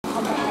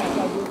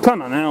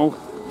Come on now.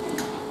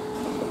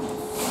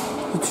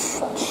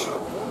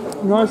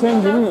 Nice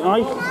engine, isn't it,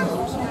 mate?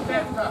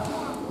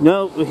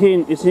 No,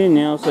 it's in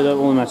now, so that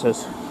all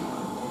matters.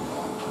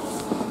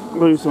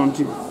 Moves on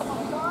to.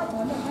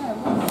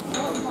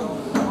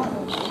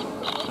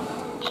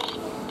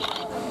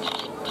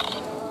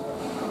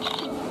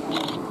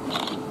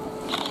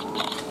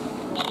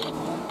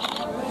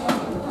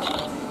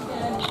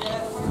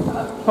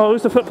 Oh,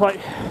 who's the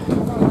footplate?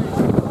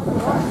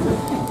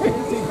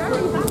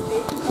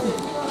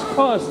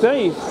 Oh, it's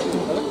Dave.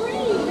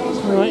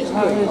 Right.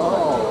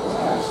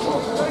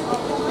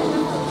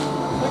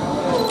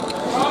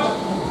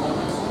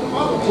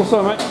 What's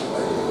up, mate?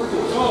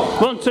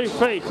 1, 2,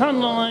 3,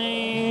 come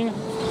line.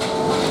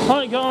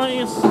 Hi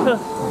guys.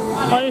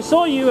 I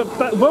saw you at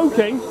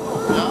Woking.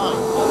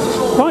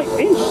 Quite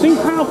interesting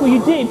how you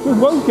did with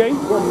Woking.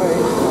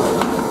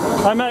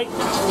 Hi mate.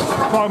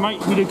 Hi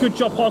mate, you did a good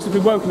job passing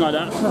through Woking like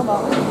that.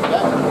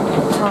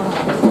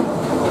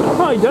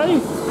 Hi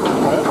Dave.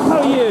 How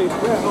are you?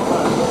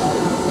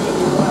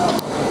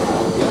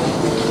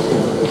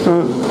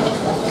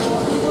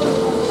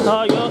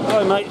 Hi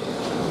mate.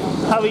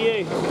 How are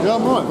you? Yeah,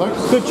 I'm right,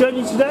 thanks. Good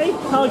journey today?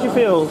 How do you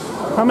feel?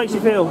 How makes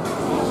you feel?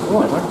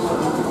 Right,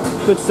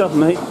 thanks. Good stuff,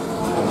 mate.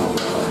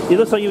 You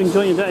look like you're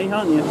enjoying your day,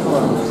 aren't you?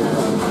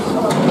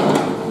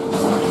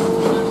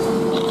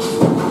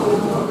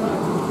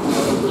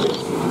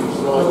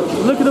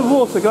 Look at the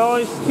water,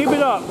 guys. Keep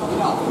it up.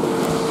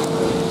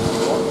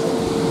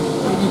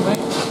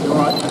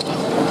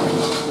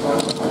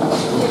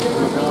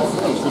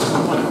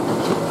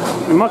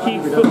 Mucky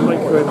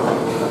footplate crew.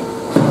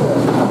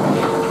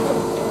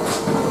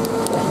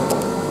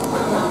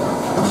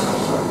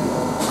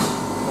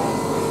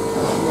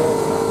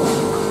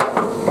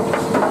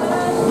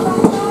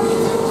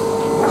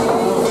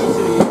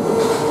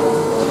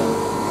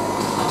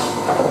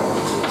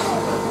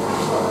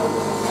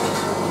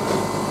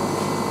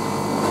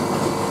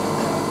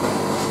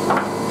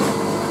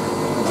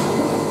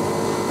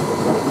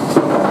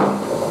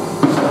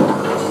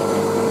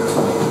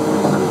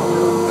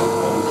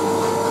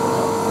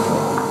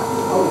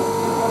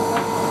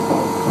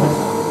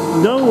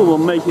 No one will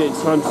make it in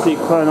time to see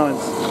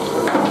Clown's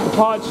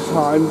departure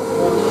time.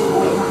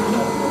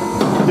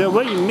 They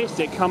already missed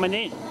it coming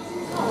in.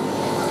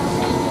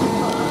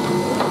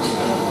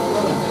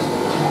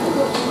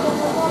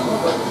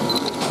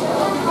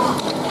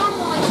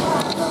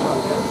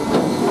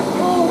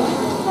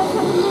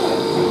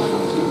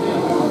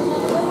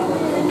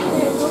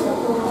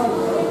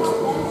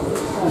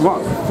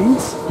 What,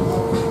 Vince?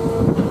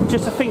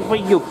 Just to think where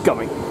you're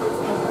going.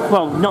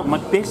 Well, not my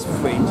best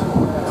friend.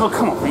 Oh,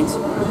 come on, Vince.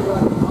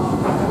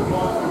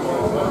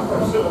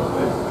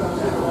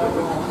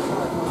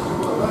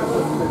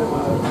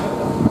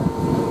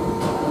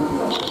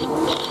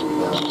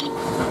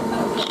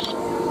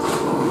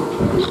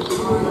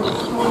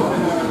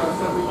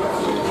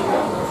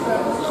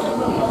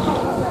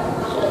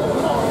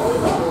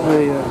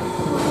 There you go.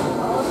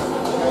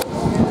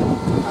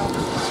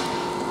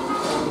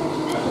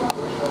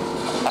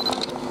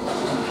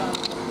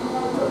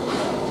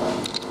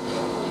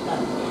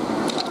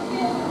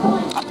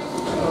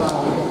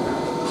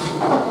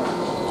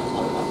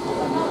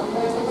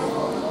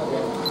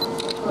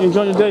 You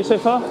enjoying your day so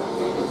far?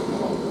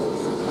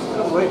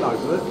 Late night,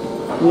 is it?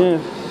 Yeah.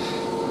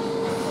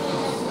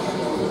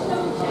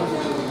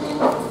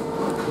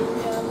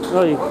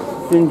 Oh,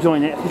 you're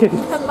enjoying it.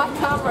 My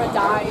camera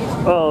died.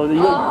 Oh,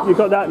 you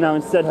got that now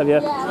instead, have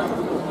you? Yeah.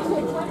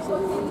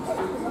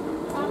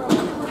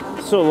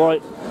 It's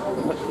alright.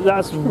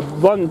 That's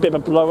one bit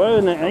of a blower,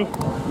 isn't it, eh?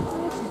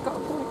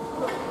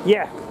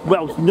 Yeah.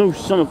 Well, no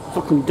son of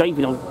fucking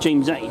David or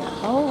James A.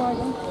 Oh, I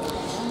don't.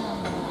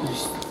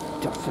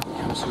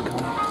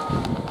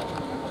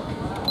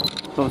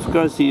 So let's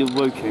go see you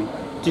Woking.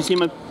 Did you see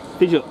my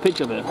picture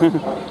of it?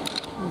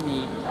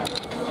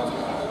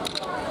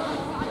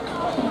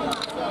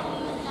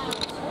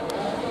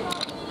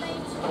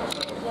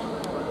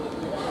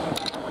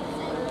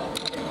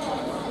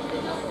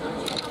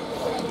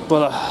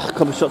 Well, a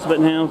couple of shots of it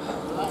now.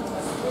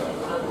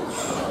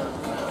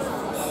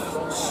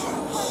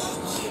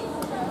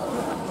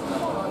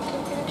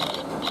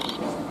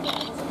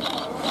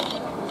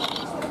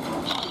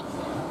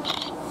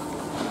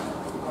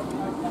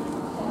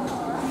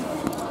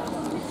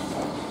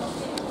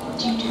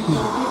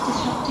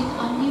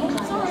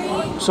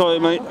 Sorry,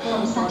 mate.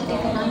 On Saturday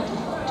the 9th of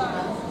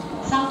October,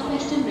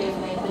 Southwestern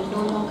Railway will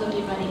no longer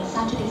be running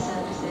Saturday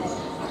services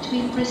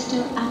between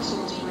Bristol and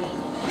Salisbury,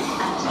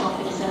 and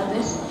stopping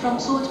service from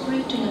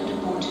Salisbury to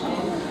London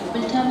Waterloo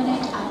will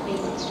terminate at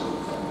Basingstoke.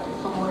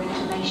 For more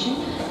information,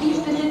 please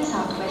visit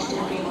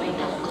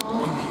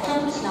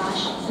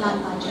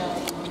southwesternrailway.com/plan my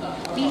journey.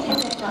 Please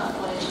accept our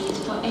apologies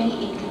for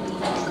any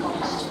inconvenience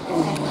caused.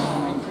 Thank you.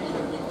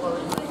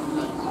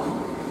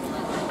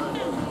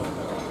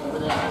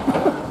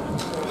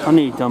 I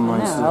need done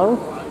mine still. Now,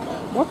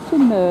 what's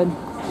in there?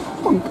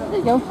 Oh, there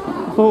you go.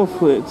 Oh,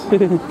 flipped.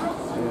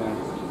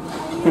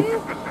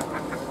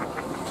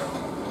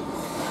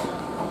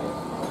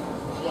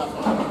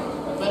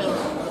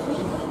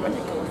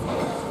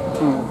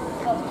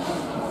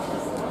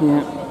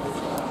 Yeah.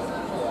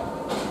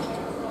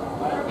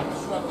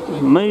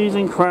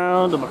 Amazing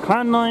crowd of a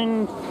clan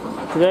line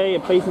today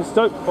at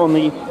Basingstoke on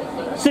the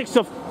 6th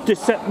of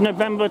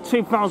November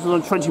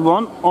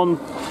 2021 on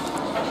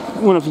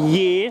one of the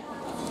year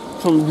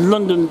from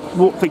London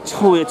Walk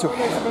Victoria to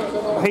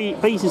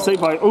Basingstoke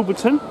by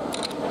Overton.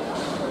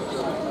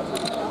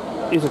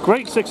 It's a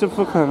great 6th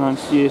of clan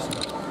lines, yes.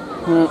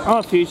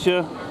 Our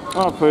future,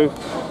 our proof.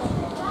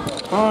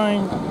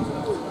 Fine.